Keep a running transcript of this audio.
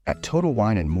At Total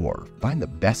Wine & More, find the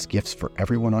best gifts for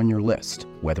everyone on your list,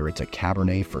 whether it's a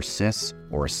Cabernet for sis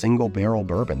or a single barrel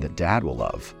bourbon that Dad will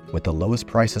love. With the lowest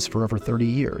prices for over 30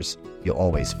 years, you'll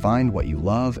always find what you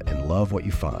love and love what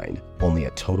you find. Only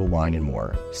at Total Wine &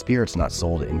 More. Spirits not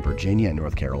sold in Virginia and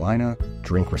North Carolina.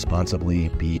 Drink responsibly.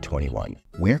 Be 21.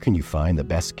 Where can you find the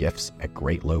best gifts at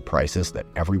great low prices that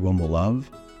everyone will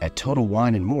love? At Total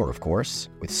Wine & More, of course.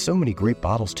 With so many great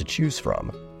bottles to choose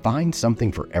from. Find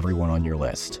something for everyone on your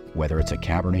list, whether it's a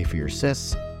Cabernet for your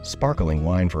sis, sparkling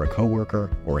wine for a coworker,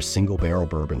 or a single barrel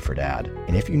bourbon for Dad.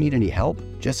 And if you need any help,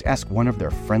 just ask one of their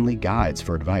friendly guides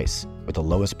for advice. With the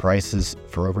lowest prices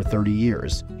for over 30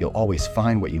 years, you'll always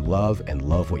find what you love and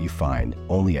love what you find.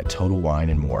 Only at Total Wine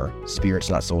 & More.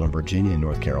 Spirits not sold in Virginia and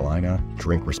North Carolina.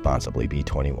 Drink responsibly. Be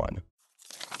 21.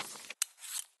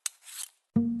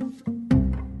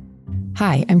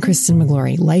 Hi, I'm Kristen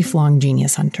McGlory, lifelong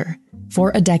genius hunter.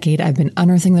 For a decade, I've been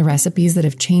unearthing the recipes that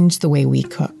have changed the way we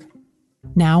cook.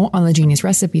 Now, on the Genius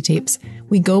Recipe Tapes,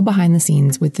 we go behind the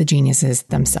scenes with the geniuses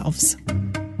themselves.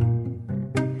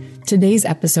 Today's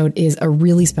episode is a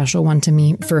really special one to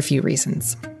me for a few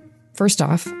reasons. First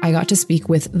off, I got to speak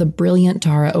with the brilliant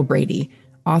Tara O'Brady,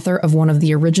 author of one of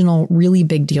the original Really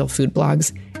Big Deal food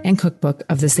blogs and cookbook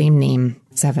of the same name,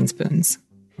 Seven Spoons.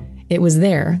 It was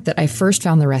there that I first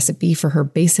found the recipe for her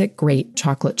basic great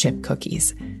chocolate chip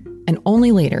cookies. And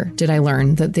only later did I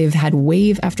learn that they've had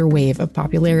wave after wave of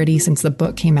popularity since the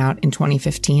book came out in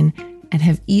 2015 and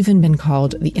have even been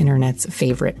called the internet's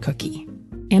favorite cookie.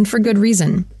 And for good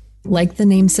reason. Like the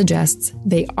name suggests,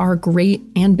 they are great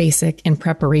and basic in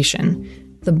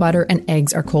preparation. The butter and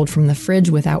eggs are cold from the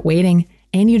fridge without waiting,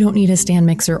 and you don't need a stand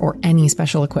mixer or any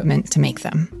special equipment to make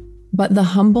them. But the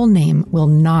humble name will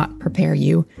not prepare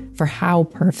you for how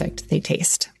perfect they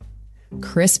taste.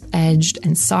 Crisp-edged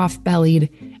and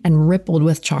soft-bellied and rippled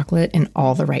with chocolate in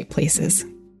all the right places.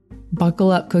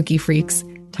 Buckle up, cookie freaks.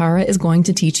 Tara is going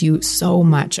to teach you so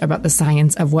much about the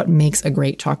science of what makes a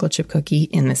great chocolate chip cookie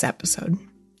in this episode.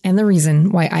 And the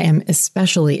reason why I am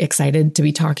especially excited to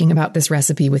be talking about this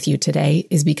recipe with you today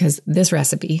is because this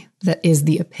recipe, that is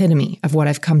the epitome of what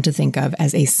I've come to think of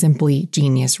as a Simply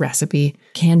Genius recipe,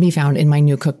 can be found in my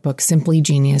new cookbook, Simply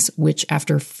Genius, which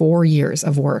after 4 years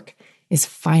of work is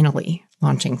finally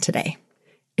launching today.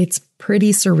 It's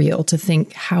pretty surreal to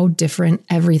think how different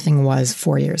everything was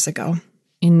 4 years ago.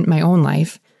 In my own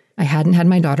life, I hadn't had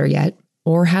my daughter yet,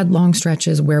 or had long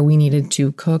stretches where we needed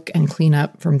to cook and clean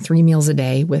up from 3 meals a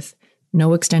day with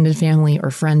no extended family or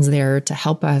friends there to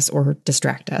help us or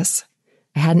distract us.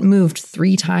 I hadn't moved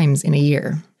 3 times in a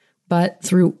year. But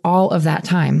through all of that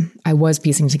time, I was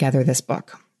piecing together this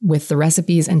book with the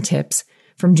recipes and tips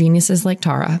from geniuses like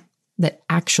Tara that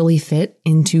actually fit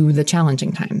into the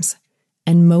challenging times.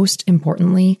 And most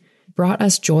importantly, brought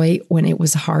us joy when it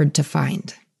was hard to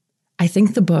find. I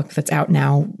think the book that's out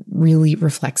now really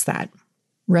reflects that.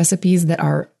 Recipes that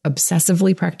are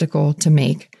obsessively practical to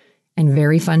make and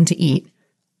very fun to eat,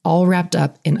 all wrapped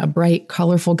up in a bright,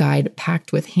 colorful guide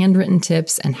packed with handwritten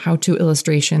tips and how-to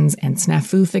illustrations and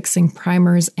snafu-fixing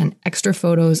primers and extra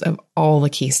photos of all the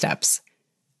key steps.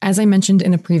 As I mentioned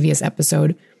in a previous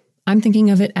episode, I'm thinking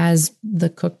of it as the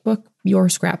cookbook your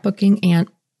scrapbooking aunt,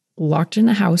 locked in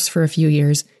a house for a few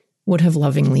years, would have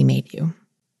lovingly made you.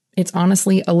 It's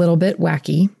honestly a little bit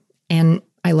wacky, and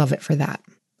I love it for that.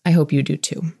 I hope you do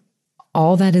too.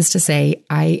 All that is to say,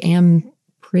 I am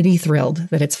pretty thrilled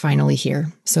that it's finally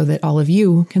here so that all of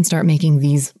you can start making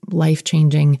these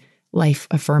life-changing,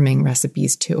 life-affirming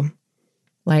recipes too.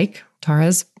 Like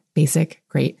Tara's basic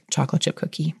great chocolate chip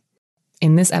cookie.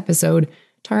 In this episode,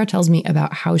 Tara tells me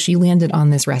about how she landed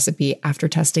on this recipe after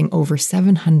testing over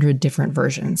 700 different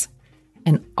versions,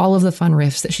 and all of the fun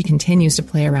riffs that she continues to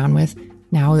play around with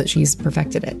now that she's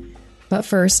perfected it. But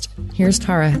first, here's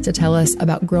Tara to tell us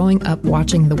about growing up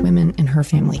watching the women in her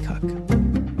family cook.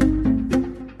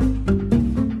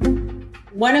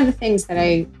 One of the things that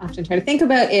I often try to think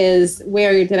about is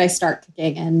where did I start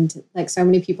cooking? And like so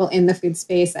many people in the food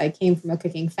space, I came from a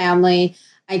cooking family.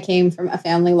 I came from a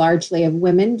family largely of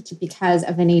women because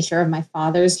of the nature of my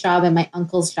father's job and my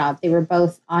uncle's job. They were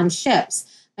both on ships.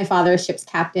 My father was ship's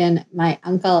captain. My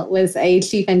uncle was a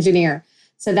chief engineer.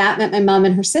 So that meant my mom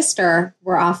and her sister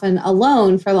were often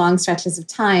alone for long stretches of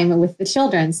time with the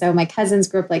children. So my cousins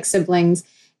grew up like siblings.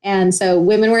 And so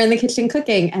women were in the kitchen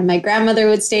cooking, and my grandmother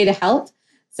would stay to help.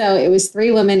 So it was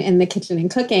 3 women in the kitchen and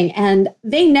cooking, and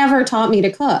they never taught me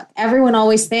to cook. Everyone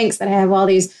always thinks that I have all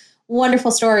these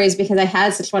wonderful stories because I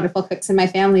had such wonderful cooks in my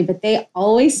family, but they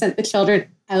always sent the children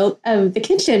out of the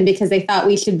kitchen because they thought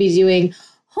we should be doing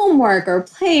homework or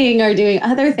playing or doing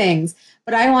other things.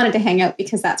 but I wanted to hang out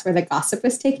because that's where the gossip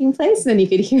was taking place. And you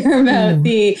could hear about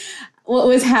what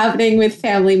was happening with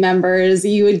family members.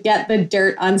 You would get the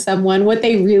dirt on someone, what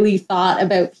they really thought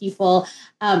about people.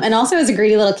 And also as a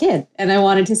greedy little kid, and I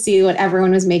wanted to see what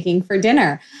everyone was making for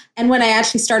dinner. And when I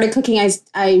actually started cooking,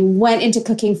 I went into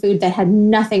cooking food that had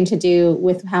nothing to do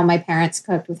with how my parents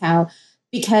cooked,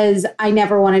 because I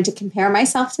never wanted to compare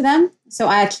myself to them. So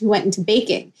I actually went into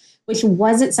baking, which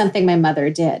wasn't something my mother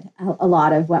did a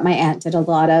lot of, what my aunt did a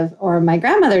lot of, or my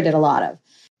grandmother did a lot of.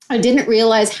 I didn't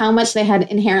realize how much they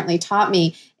had inherently taught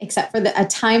me, except for a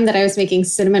time that I was making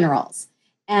cinnamon rolls.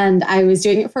 And I was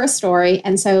doing it for a story.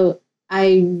 And so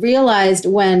I realized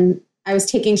when I was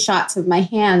taking shots of my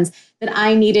hands that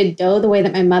I needed dough the way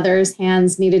that my mother's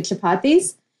hands needed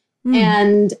chapatis.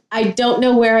 And I don't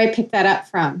know where I picked that up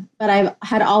from, but I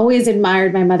had always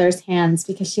admired my mother's hands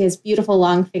because she has beautiful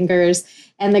long fingers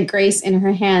and the grace in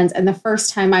her hands. And the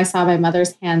first time I saw my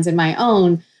mother's hands in my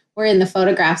own were in the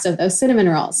photographs of those cinnamon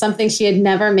rolls, something she had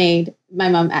never made. My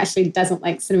mom actually doesn't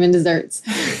like cinnamon desserts,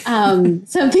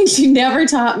 something she never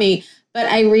taught me. But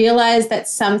I realized that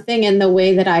something in the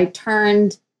way that I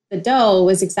turned the dough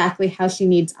was exactly how she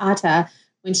needs atta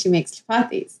when she makes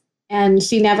chapatis. And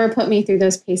she never put me through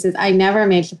those paces. I never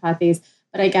made chapatis,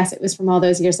 but I guess it was from all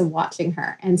those years of watching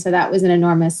her. And so that was an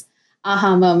enormous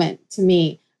aha moment to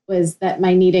me, was that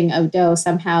my kneading of dough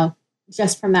somehow,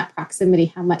 just from that proximity,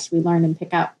 how much we learn and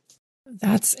pick up.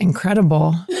 That's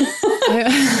incredible.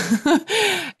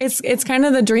 It's kind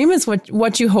of the dream, is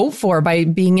what you hope for by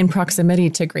being in proximity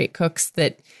to great cooks,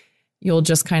 that you'll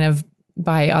just kind of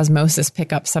by osmosis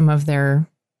pick up some of their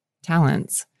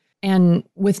talents. And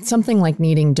with something like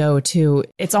kneading dough too,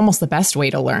 it's almost the best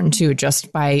way to learn too,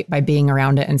 just by being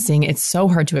around it and seeing it. It's so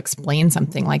hard to explain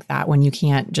something like that when you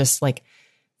can't just like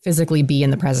physically be in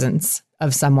the presence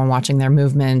of someone, watching their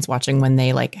movements, watching when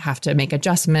they like have to make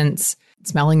adjustments,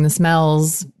 smelling the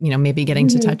smells, maybe getting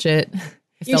to touch it.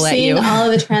 You're seeing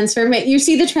all of the transformation. You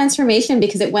see the transformation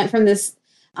because it went from this.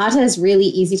 Atta is really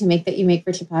easy to make, that you make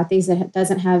for chapatis. It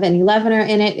doesn't have any leavener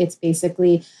in it. It's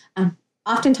basically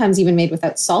oftentimes even made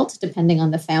without salt, depending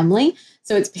on the family.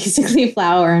 So it's basically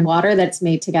flour and water that's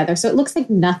made together. So it looks like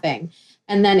nothing.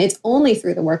 And then it's only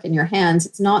through the work in your hands.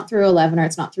 It's not through a leavener.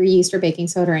 It's not through yeast or baking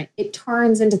soda. It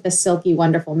turns into this silky,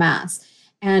 wonderful mass.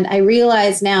 And I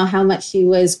realize now how much she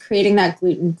was creating that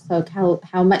gluten cloak,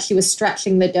 how much she was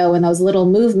stretching the dough in those little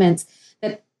movements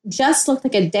that just looked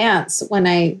like a dance when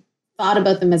I thought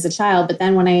about them as a child. But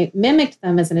then when I mimicked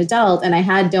them as an adult and I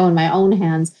had dough in my own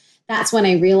hands, that's when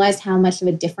I realized how much of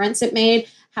a difference it made,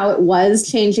 how it was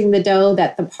changing the dough,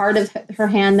 that the part of her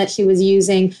hand that she was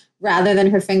using rather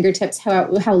than her fingertips, how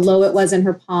low it was in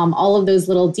her palm, all of those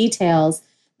little details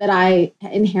that I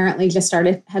inherently just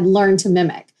had learned to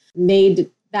mimic, made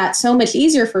that so much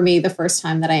easier for me the first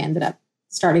time that I ended up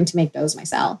starting to make doughs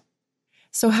myself.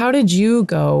 So how did you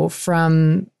go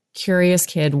from curious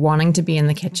kid wanting to be in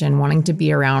the kitchen, wanting to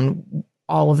be around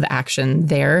all of the action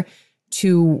there,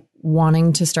 to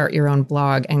wanting to start your own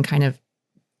blog and kind of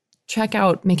check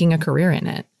out making a career in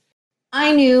it?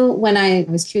 I knew when I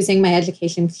was choosing my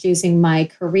education, choosing my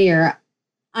career,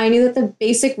 I knew that the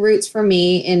basic roots for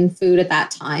me in food at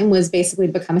that time was basically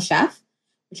to become a chef,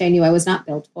 which I knew I was not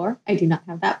built for. I do not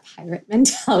have that pirate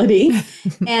mentality.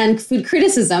 And food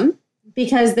criticism,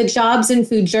 because the jobs in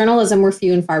food journalism were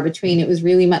few and far between. It was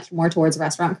really much more towards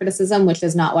restaurant criticism, which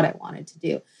is not what I wanted to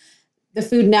do. The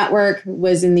Food Network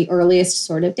was in the earliest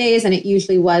sort of days, and it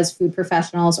usually was food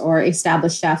professionals or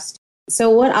established chefs. So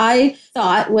what I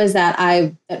thought was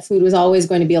that food was always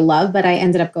going to be a love, but I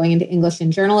ended up going into English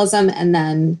and journalism and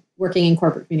then working in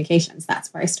corporate communications.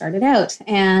 That's where I started out.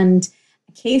 And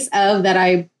a case of that,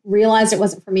 I realized it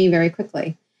wasn't for me very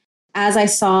quickly. As I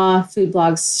saw food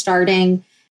blogs starting,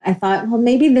 I thought, well,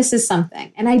 maybe this is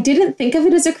something. And I didn't think of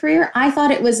it as a career. I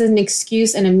thought it was an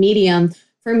excuse and a medium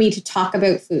for me to talk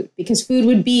about food, because food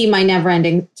would be my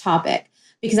never-ending topic,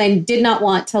 because I did not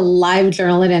want to live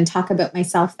journal it and talk about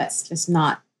myself. That's just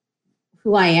not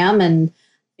who I am. And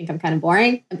I think I'm kind of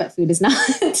boring, but food is not.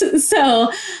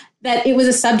 So that it was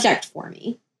a subject for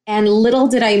me. And little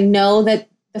did I know that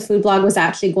the food blog was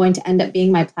actually going to end up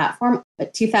being my platform.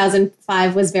 But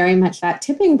 2005 was very much that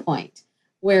tipping point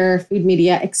where food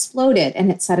media exploded, and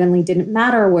it suddenly didn't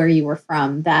matter where you were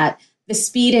from, that the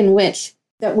speed in which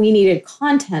that we needed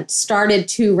content started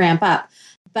to ramp up.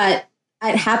 But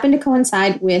it happened to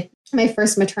coincide with my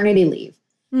first maternity leave.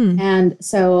 And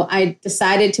so I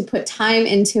decided to put time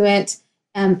into it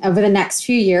over the next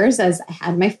few years as I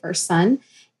had my first son.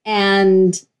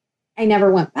 And I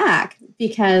never went back,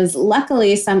 because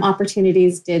luckily some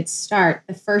opportunities did start.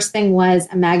 The first thing was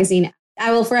a magazine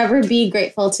I will forever be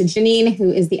grateful to Janine,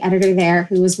 who is the editor there,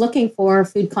 who was looking for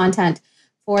food content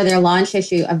for their launch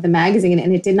issue of the magazine.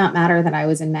 And it did not matter that I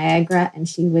was in Niagara and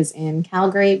she was in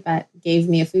Calgary, but gave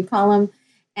me a food column.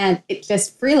 And it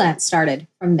just freelance started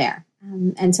from there.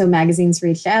 And so magazines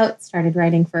reached out, started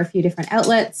writing for a few different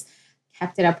outlets,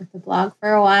 kept it up with the blog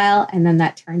for a while. And then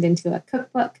that turned into a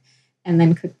cookbook. And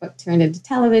then cookbook turned into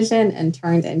television and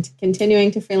turned into continuing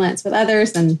to freelance with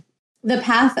others. And the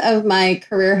path of my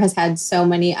career has had so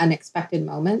many unexpected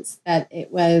moments that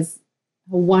it was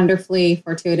a wonderfully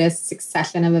fortuitous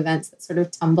succession of events that sort of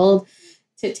tumbled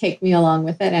to take me along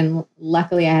with it. And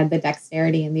luckily I had the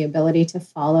dexterity and the ability to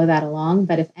follow that along.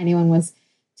 But if anyone was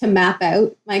to map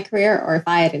out my career, or if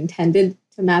I had intended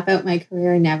to map out my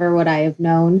career, never would I have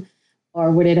known, or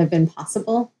would it have been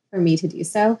possible for me to do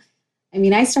so. I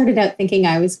mean, I started out thinking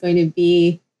I was going to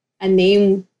be a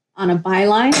name on a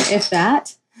byline, if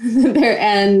that.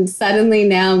 And suddenly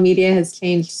now media has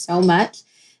changed so much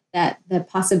that the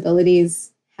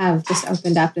possibilities have just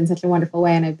opened up in such a wonderful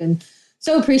way. And I've been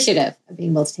so appreciative of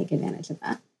being able to take advantage of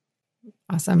that.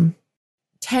 Awesome.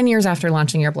 10 years after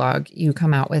launching your blog, you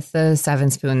come out with the Seven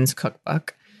Spoons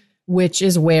Cookbook, which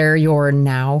is where your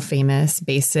now famous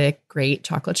basic great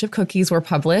chocolate chip cookies were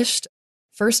published.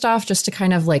 First off, just to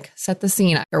kind of like set the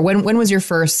scene, or when was your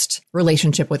first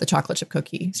relationship with a chocolate chip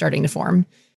cookie starting to form?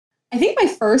 I think my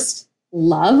first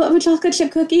love of a chocolate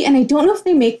chip cookie, and I don't know if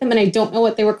they make them, and I don't know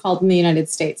what they were called in the United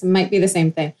States. It might be the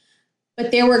same thing.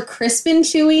 But they were crisp and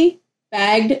chewy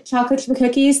bagged chocolate chip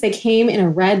cookies. They came in a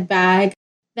red bag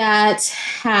that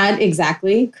had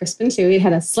exactly crisp and chewy. It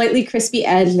had a slightly crispy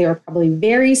edge. They were probably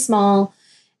very small,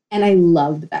 and I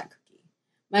loved that cookie.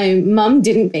 My mom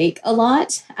didn't bake a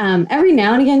lot. Every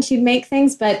now and again, she'd make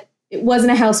things, but it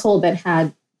wasn't a household that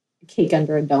had a cake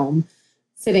under a dome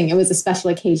sitting. It was a special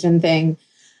occasion thing.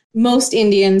 Most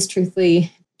Indians,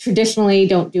 truthfully, traditionally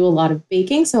don't do a lot of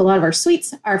baking. So a lot of our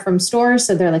sweets are from stores.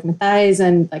 So they're like mithais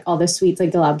and like all the sweets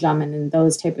like gulab jamun and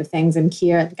those type of things. And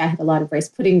kheer, I think I had a lot of rice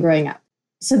pudding growing up.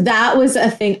 So that was a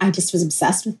thing. I just was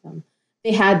obsessed with them.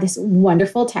 They had this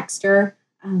wonderful texture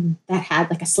that had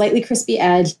like a slightly crispy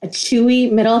edge, a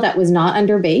chewy middle that was not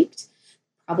underbaked,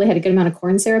 probably had a good amount of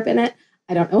corn syrup in it.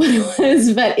 I don't know what it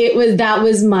was, but that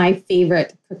was my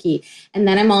favorite cookie. And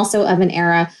then I'm also of an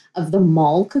era of the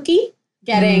mall cookie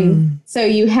so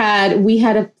we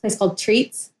had a place called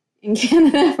Treats in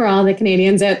Canada for all the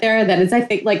Canadians out there. That is, I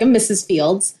think, like a Mrs.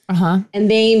 Fields. And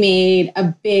they made a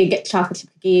big chocolate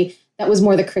chip cookie that was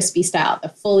more the crispy style, the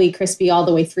fully crispy all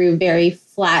the way through, very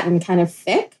flat and kind of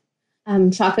thick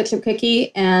chocolate chip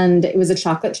cookie. And it was a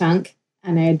chocolate chunk,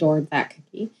 and I adored that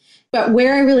cookie. But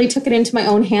where I really took it into my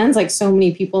own hands, like so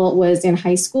many people, was in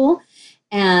high school.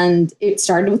 And it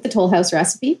started with the Toll House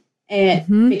recipe. It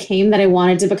became that I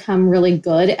wanted to become really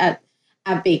good at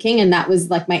baking. And that was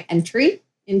like my entry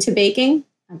into baking.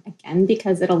 Again,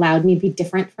 because it allowed me to be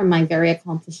different from my very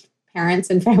accomplished parents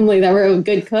and family that were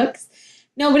good cooks.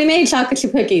 Nobody made chocolate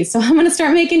chip cookies. So I'm going to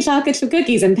start making chocolate chip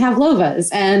cookies and pavlovas.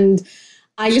 And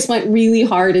I just went really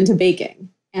hard into baking.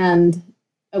 And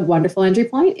a wonderful entry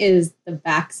point is the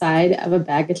backside of a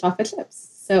bag of chocolate chips.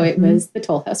 So it was the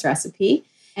Toll House recipe.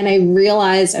 And I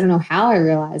realized, I don't know how I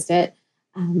realized it,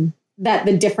 that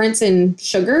the difference in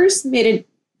sugars made it,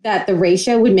 that the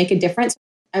ratio would make a difference.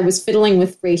 I was fiddling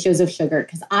with ratios of sugar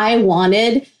because I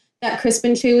wanted that crisp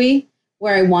and chewy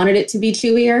where I wanted it to be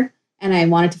chewier, and I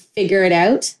wanted to figure it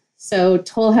out. So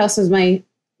Toll House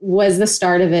was the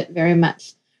start of it very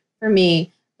much for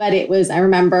me. But I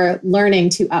remember learning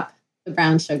to up the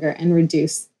brown sugar and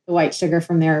reduce the white sugar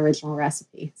from their original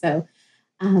recipe. So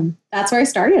that's where I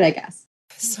started, I guess.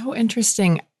 So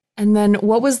interesting. And then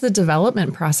what was the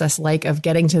development process like of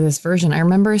getting to this version? I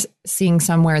remember seeing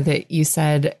somewhere that you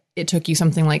said it took you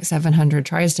something like 700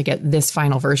 tries to get this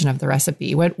final version of the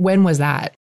recipe. When was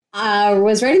that? I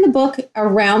was writing the book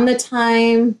around the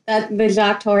time that the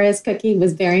Jacques Torres cookie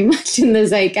was very much in the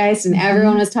zeitgeist, and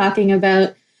everyone was talking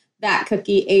about that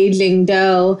cookie aging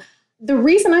dough. The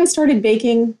reason I started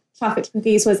baking chocolate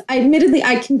cookies was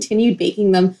I continued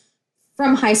baking them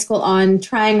from high school on,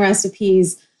 trying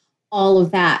recipes, all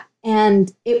of that.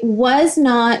 And it was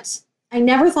not, I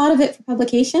never thought of it for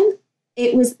publication.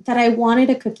 It was that I wanted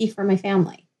a cookie for my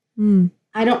family.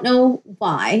 I don't know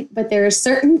why, but there are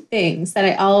certain things that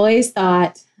I always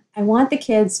thought I want the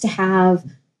kids to have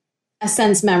a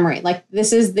sense memory. Like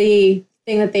this is the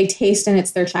thing that they taste and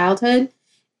it's their childhood.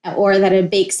 Or that at a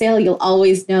bake sale, you'll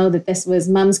always know that this was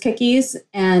mom's cookies.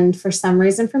 And for some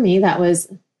reason for me, that was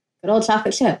good old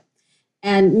chocolate chip.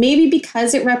 And maybe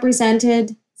because it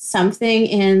represented something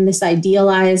in this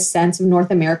idealized sense of North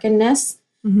Americanness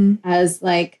as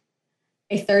like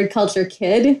a third culture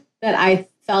kid that I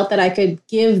felt that I could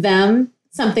give them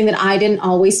something that I didn't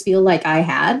always feel like I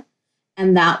had.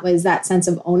 And that was that sense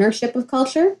of ownership of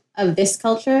culture, of this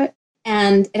culture.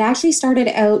 And it actually started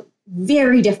out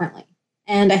very differently.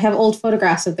 And I have old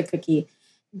photographs of the cookie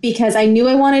because I knew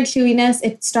I wanted chewiness.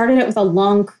 It started out with a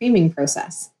long creaming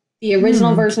process. The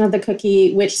original version of the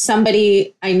cookie, which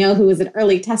somebody I know who was an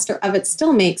early tester of it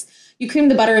still makes, you cream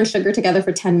the butter and sugar together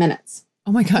for 10 minutes.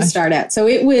 Oh my gosh. To start out. So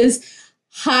it was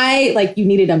high, like you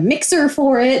needed a mixer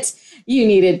for it. You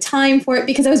needed time for it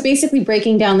because I was basically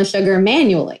breaking down the sugar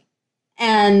manually.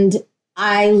 And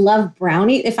I love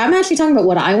brownie. If I'm actually talking about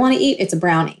what I want to eat, it's a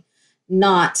brownie,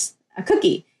 not a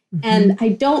cookie. Mm-hmm. And I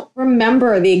don't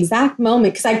remember the exact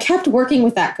moment because I kept working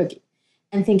with that cookie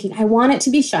and thinking, I want it to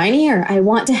be shinier. I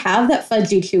want to have that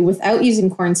fudgy chew without using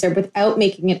corn syrup, without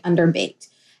making it underbaked.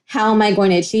 How am I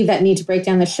going to achieve that need to break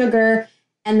down the sugar?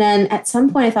 And then at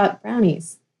some point I thought,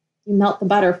 brownies, you melt the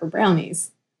butter for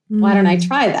brownies. Why don't I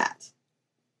try that?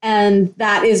 And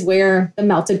that is where the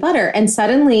melted butter. And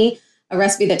suddenly a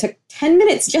recipe that took 10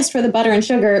 minutes just for the butter and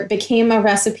sugar became a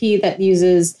recipe that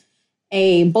uses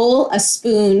a bowl, a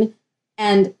spoon.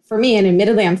 And for me, and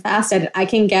admittedly I'm fast at it, I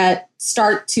can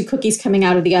start 2 cookies coming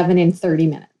out of the oven in 30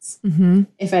 minutes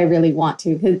if I really want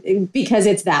to, because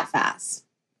it's that fast.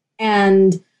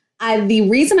 And the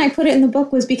reason I put it in the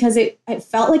book was because it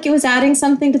felt like it was adding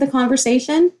something to the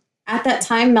conversation. At that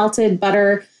time, melted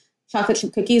butter chocolate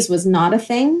chip cookies was not a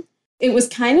thing. It was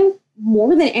kind of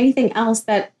more than anything else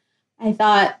that I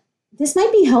thought this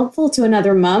might be helpful to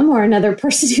another mom or another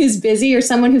person who's busy or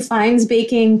someone who finds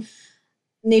baking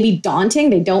maybe daunting.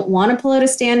 They don't want to pull out a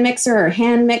stand mixer or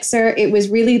hand mixer. It was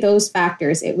really those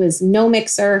factors. It was no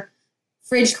mixer,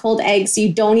 fridge cold eggs. So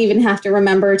you don't even have to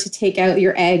remember to take out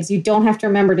your eggs. You don't have to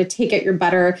remember to take out your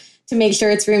butter to make sure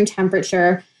it's room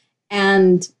temperature,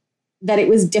 and that it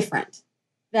was different.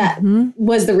 That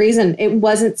was the reason. It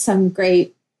wasn't some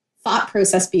great thought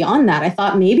process beyond that. I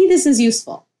thought maybe this is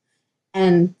useful.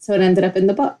 And so it ended up in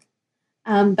the book.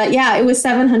 But yeah, it was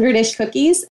 700-ish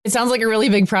cookies. It sounds like a really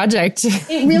big project.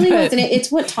 It really was. And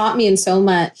it's what taught me in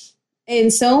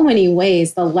so many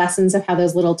ways, the lessons of how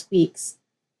those little tweaks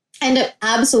end up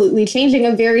absolutely changing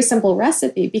a very simple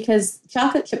recipe. Because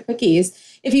chocolate chip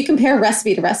cookies, if you compare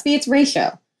recipe to recipe, it's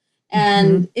ratio.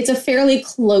 And it's a fairly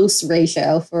close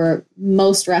ratio for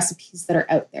most recipes that are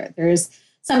out there.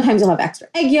 Sometimes you'll have extra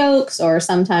egg yolks, or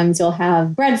sometimes you'll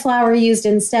have bread flour used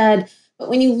instead. But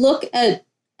when you look at,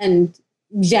 and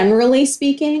generally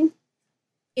speaking,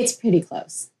 it's pretty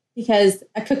close, because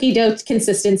a cookie dough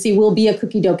consistency will be a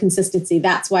cookie dough consistency.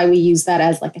 That's why we use that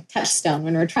as like a touchstone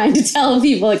when we're trying to tell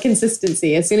people a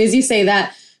consistency. As soon as you say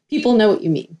that, people know what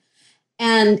you mean.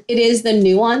 And it is the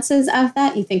nuances of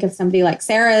that. You think of somebody like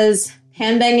Sarah's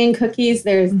pan-banging cookies.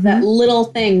 There's that little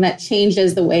thing that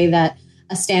changes the way that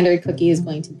a standard cookie is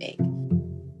going to bake.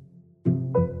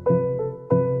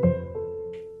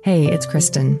 Hey, it's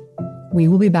Kristen. We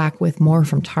will be back with more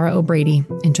from Tara O'Brady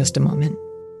in just a moment.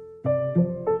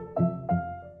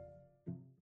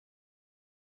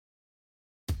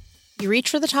 You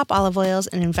reach for the top olive oils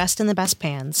and invest in the best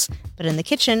pans. But in the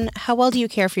kitchen, how well do you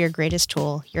care for your greatest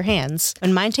tool, your hands?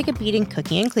 When mine take a beating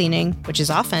cooking and cleaning, which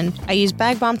is often, I use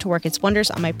Bag Balm to work its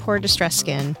wonders on my poor, distressed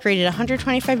skin. Created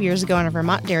 125 years ago on a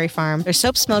Vermont dairy farm, their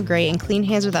soaps smell great and clean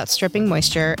hands without stripping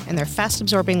moisture, and their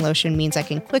fast-absorbing lotion means I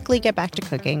can quickly get back to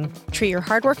cooking. Treat your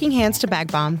hardworking hands to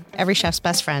Bag Balm, every chef's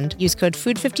best friend. Use code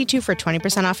FOOD52 for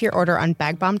 20% off your order on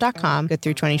bagbalm.com. Good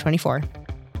through 2024.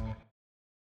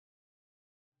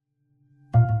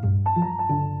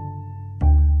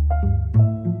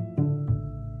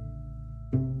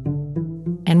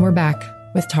 And we're back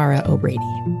with Tara O'Brady.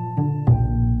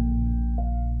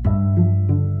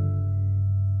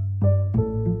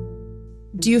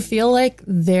 Do you feel like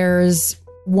there's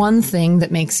one thing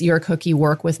that makes your cookie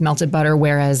work with melted butter,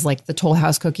 whereas like the Toll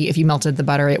House cookie, if you melted the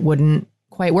butter, it wouldn't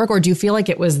quite work? Or do you feel like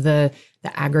it was the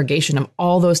aggregation of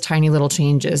all those tiny little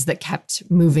changes that kept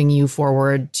moving you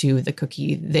forward to the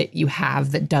cookie that you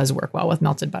have that does work well with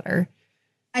melted butter?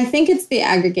 I think it's the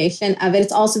aggregation of it.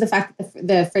 It's also the fact that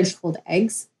the fridge cooled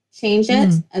eggs change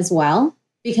it as well.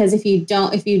 Because if you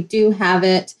do have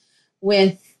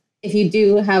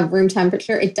room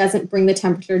temperature, it doesn't bring the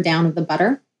temperature down of the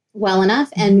butter well enough.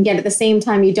 And yet at the same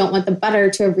time, you don't want the butter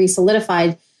to have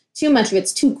re-solidified too much. If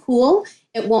it's too cool,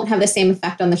 it won't have the same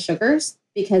effect on the sugars,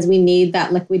 because we need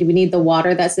that liquid. We need the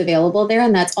water that's available there.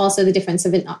 And that's also the difference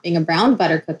of it not being a brown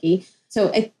butter cookie.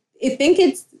 So I think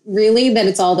it's really that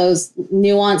it's all those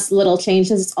nuanced little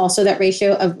changes. It's also that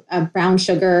ratio of brown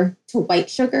sugar to white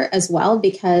sugar as well,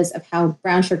 because of how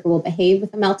brown sugar will behave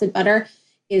with a melted butter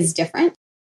is different.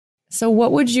 So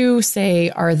what would you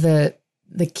say are the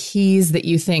the keys that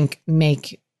you think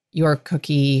make your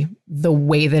cookie the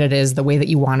way that it is, the way that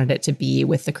you wanted it to be,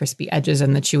 with the crispy edges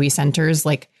and the chewy centers?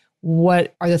 Like,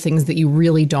 what are the things that you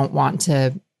really don't want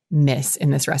to miss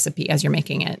in this recipe as you're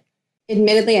making it?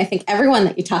 Admittedly, I think everyone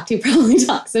that you talk to probably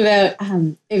talks about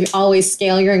if you always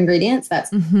scale your ingredients.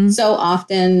 That's so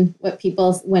often when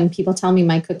people tell me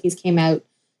my cookies came out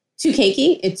too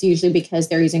cakey, it's usually because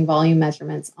they're using volume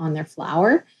measurements on their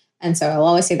flour. And so I'll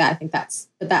always say that. I think that's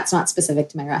not specific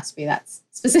to my recipe. That's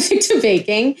specific to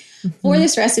baking. For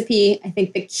this recipe, I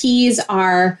think the keys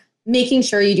are making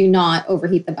sure you do not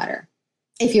overheat the butter.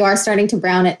 If you are starting to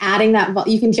brown it, adding that,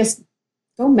 you can just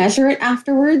go measure it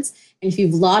afterwards. And if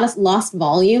you've lost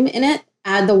volume in it,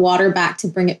 add the water back to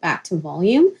bring it back to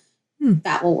volume.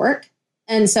 That will work.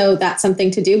 And so that's something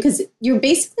to do, because you're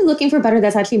basically looking for butter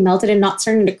that's actually melted and not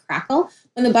starting to crackle.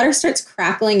 When the butter starts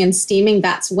crackling and steaming,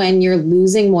 that's when you're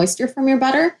losing moisture from your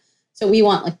butter. So we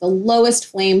want like the lowest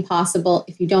flame possible.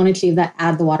 If you don't achieve that,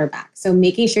 add the water back. So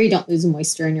making sure you don't lose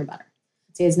moisture in your butter,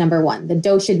 I'd say, is number one. The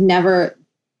dough should never,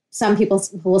 some people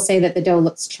will say that the dough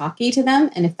looks chalky to them.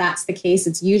 And if that's the case,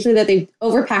 it's usually that they've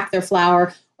overpacked their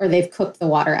flour or they've cooked the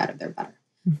water out of their butter.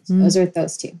 So those are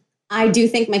those two. I do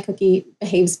think my cookie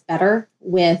behaves better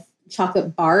with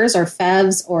chocolate bars or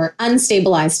fèves or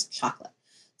unstabilized chocolate.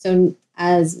 So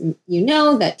as you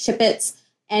know, that Chip-Its,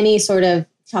 any sort of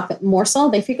chocolate morsel,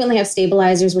 they frequently have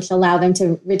stabilizers which allow them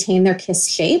to retain their kiss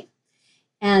shape.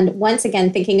 And once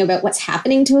again, thinking about what's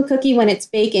happening to a cookie when it's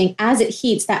baking, as it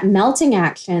heats, that melting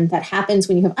action that happens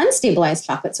when you have unstabilized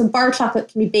chocolate. So bar chocolate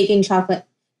can be baking chocolate,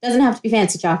 doesn't have to be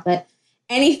fancy chocolate,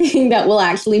 anything that will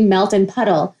actually melt and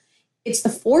puddle. It's the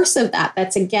force of that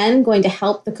that's, again, going to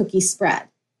help the cookie spread.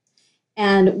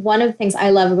 And one of the things I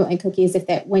love about my cookies is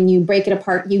that when you break it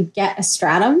apart, you get a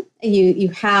stratum. You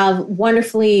have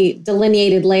wonderfully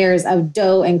delineated layers of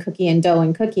dough and cookie and dough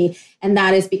and cookie. And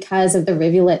that is because of the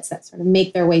rivulets that sort of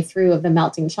make their way through of the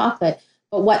melting chocolate.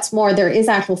 But what's more, there is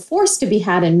actual force to be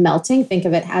had in melting. Think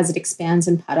of it as it expands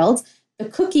and puddles. The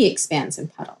cookie expands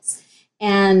and puddles.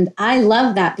 And I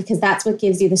love that, because that's what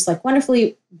gives you this like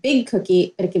wonderfully big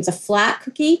cookie, but it gives a flat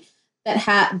cookie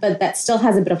but that still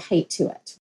has a bit of height to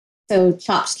it. So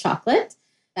chopped chocolate,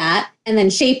 that, and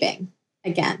then shaping.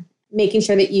 Again, making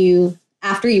sure that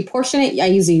after you portion it, I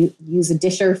usually use a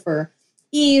disher for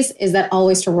ease, is that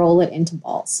always to roll it into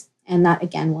balls. And that,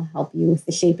 again, will help you with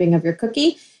the shaping of your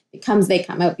cookie. They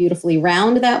come out beautifully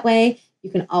round that way.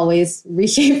 You can always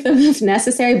reshape them if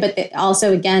necessary, but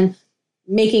also, again,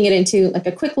 making it into like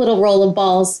a quick little roll of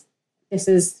balls. This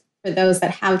is for those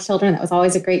that have children. That was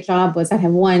always a great job, was I'd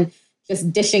have one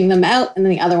just dishing them out, and then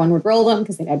the other one would roll them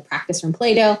because they'd had practice from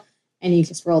Play-Doh, and you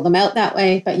just roll them out that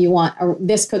way. But you want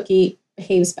this cookie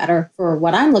behaves better for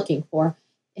what I'm looking for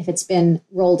if it's been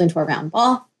rolled into a round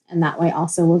ball, and that way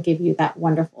also will give you that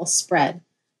wonderful spread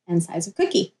and size of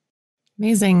cookie.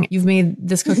 Amazing. You've made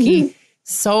this cookie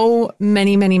so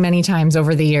many, many, many times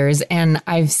over the years, and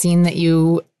I've seen that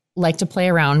you like to play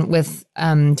around with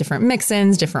different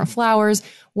mix-ins, different flours.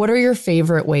 What are your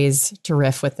favorite ways to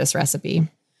riff with this recipe?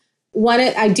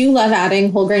 I do love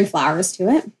adding whole grain flours to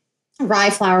it. Rye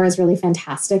flour is really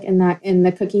fantastic in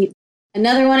the cookie.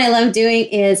 Another one I love doing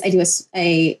is I do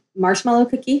a marshmallow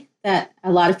cookie that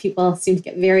a lot of people seem to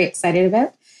get very excited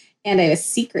about. And I have a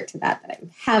secret to that I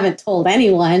haven't told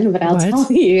anyone, but I'll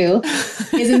tell you,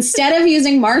 is instead of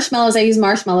using marshmallows, I use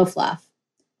marshmallow fluff.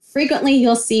 Frequently,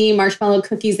 you'll see marshmallow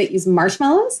cookies that use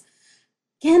marshmallows.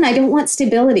 Again, I don't want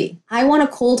stability. I want a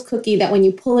cold cookie that when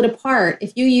you pull it apart,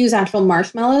 if you use actual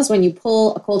marshmallows, when you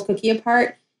pull a cold cookie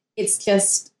apart, it's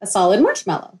just a solid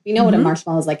marshmallow. You know what a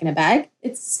marshmallow is like in a bag?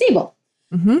 It's stable.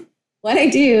 What I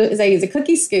do is I use a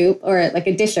cookie scoop or like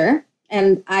a disher,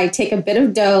 and I take a bit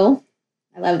of dough.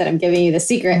 I love that I'm giving you the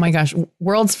secret. Oh my gosh,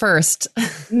 world's first.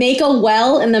 Make a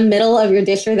well in the middle of your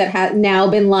disher that has now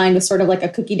been lined with sort of like a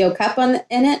cookie dough cup in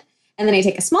it. And then I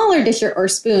take a smaller disher or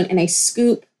spoon and I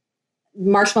scoop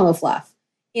marshmallow fluff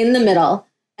in the middle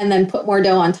and then put more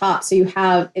dough on top. So you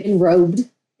have it enrobed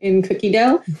in cookie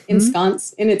dough,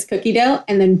 ensconced in its cookie dough,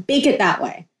 and then bake it that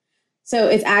way. So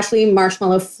it's actually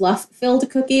marshmallow fluff filled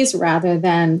cookies rather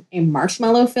than a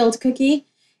marshmallow filled cookie.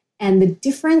 And the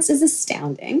difference is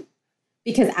astounding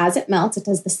because as it melts, it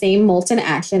does the same molten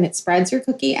action. It spreads your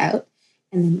cookie out.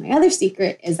 And then my other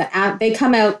secret is that they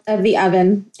come out of the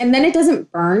oven and then it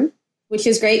doesn't burn, which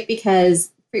is great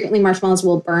because frequently marshmallows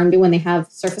will burn when they have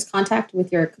surface contact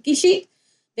with your cookie sheet.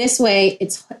 This way,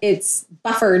 it's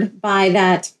buffered by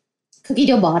that cookie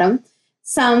dough bottom.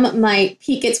 Some might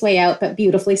peek its way out, but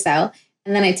beautifully so.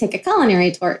 And then I take a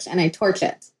culinary torch and I torch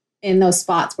it in those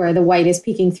spots where the white is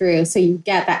peeking through. So you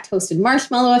get that toasted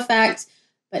marshmallow effect.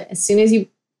 But as soon as you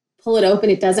pull it open.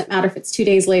 It doesn't matter if it's 2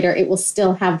 days later, it will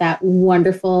still have that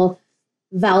wonderful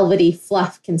velvety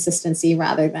fluff consistency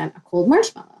rather than a cold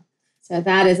marshmallow. So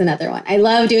that is another one. I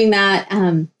love doing that.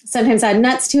 Sometimes add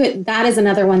nuts to it. That is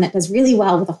another one that does really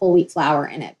well with a whole wheat flour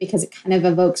in it because it kind of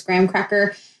evokes graham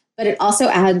cracker, but it also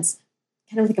adds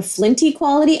kind of like a flinty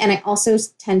quality. And I also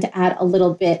tend to add a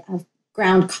little bit of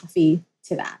ground coffee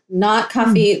to that. Not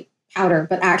coffee powder,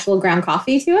 but actual ground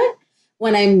coffee to it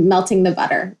when I'm melting the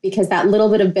butter, because that little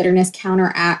bit of bitterness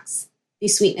counteracts the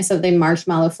sweetness of the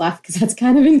marshmallow fluff, because that's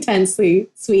kind of intensely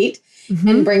sweet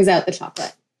and brings out the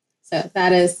chocolate. So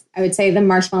that is, I would say the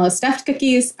marshmallow stuffed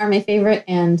cookies are my favorite,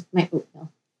 and my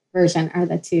oatmeal version are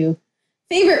the two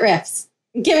favorite riffs.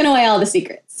 I'm giving away all the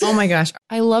secrets. Oh my gosh.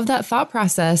 I love that thought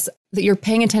process that you're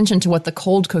paying attention to what the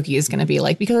cold cookie is going to be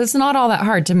like, because it's not all that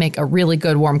hard to make a really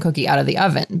good warm cookie out of the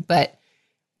oven, but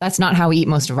that's not how we eat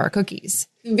most of our cookies.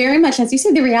 Very much, as you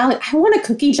said, the reality, I want a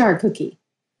cookie jar cookie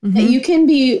that you can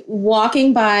be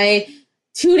walking by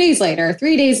 2 days later,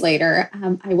 3 days later.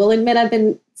 I will admit I've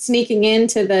been sneaking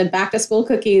into the back to school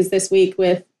cookies this week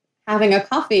with having a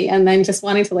coffee and then just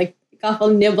wanting to like pick off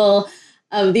a nibble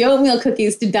of the oatmeal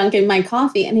cookies to dunk in my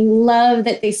coffee. And I love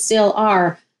that they still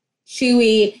are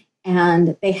chewy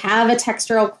and they have a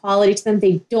textural quality to them.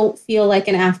 They don't feel like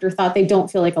an afterthought. They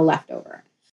don't feel like a leftover.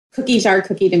 Cookie jar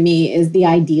cookie to me is the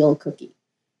ideal cookie,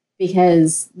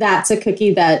 because that's a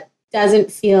cookie that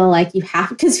doesn't feel like you have,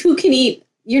 because who can eat?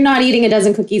 You're not eating a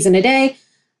dozen cookies in a day.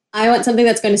 I want something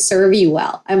that's going to serve you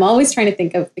well. I'm always trying to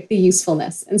think of the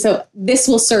usefulness. And so this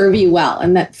will serve you well.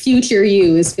 And that future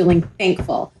you is feeling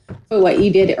thankful for what you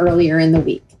did earlier in the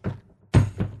week.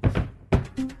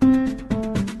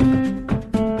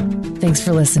 Thanks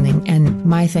for listening. And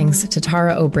my thanks to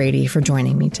Tara O'Brady for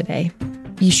joining me today.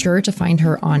 Be sure to find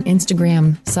her on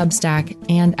Instagram, Substack,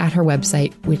 and at her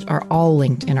website, which are all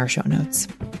linked in our show notes.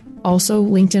 Also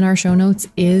linked in our show notes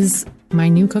is my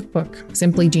new cookbook,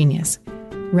 Simply Genius.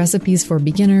 Recipes for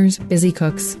beginners, busy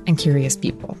cooks, and curious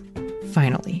people.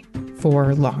 Finally,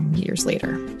 4 long years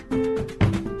later.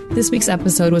 This week's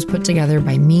episode was put together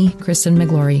by me, Kristen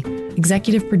McGlory,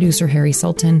 executive producer Harry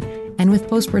Sultan, and with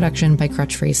post-production by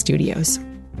Crutchphrase Studios.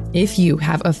 If you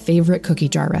have a favorite cookie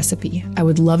jar recipe, I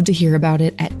would love to hear about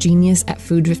it at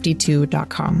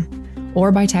genius@food52.com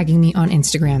or by tagging me on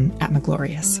Instagram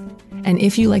 @McGlorious. And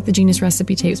if you like the Genius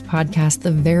Recipe Tapes podcast,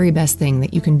 the very best thing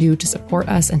that you can do to support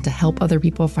us and to help other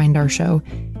people find our show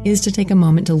is to take a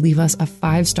moment to leave us a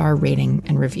 5-star rating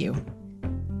and review.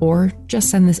 Or just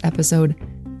send this episode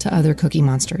to other cookie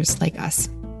monsters like us.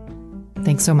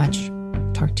 Thanks so much.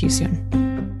 Talk to you soon.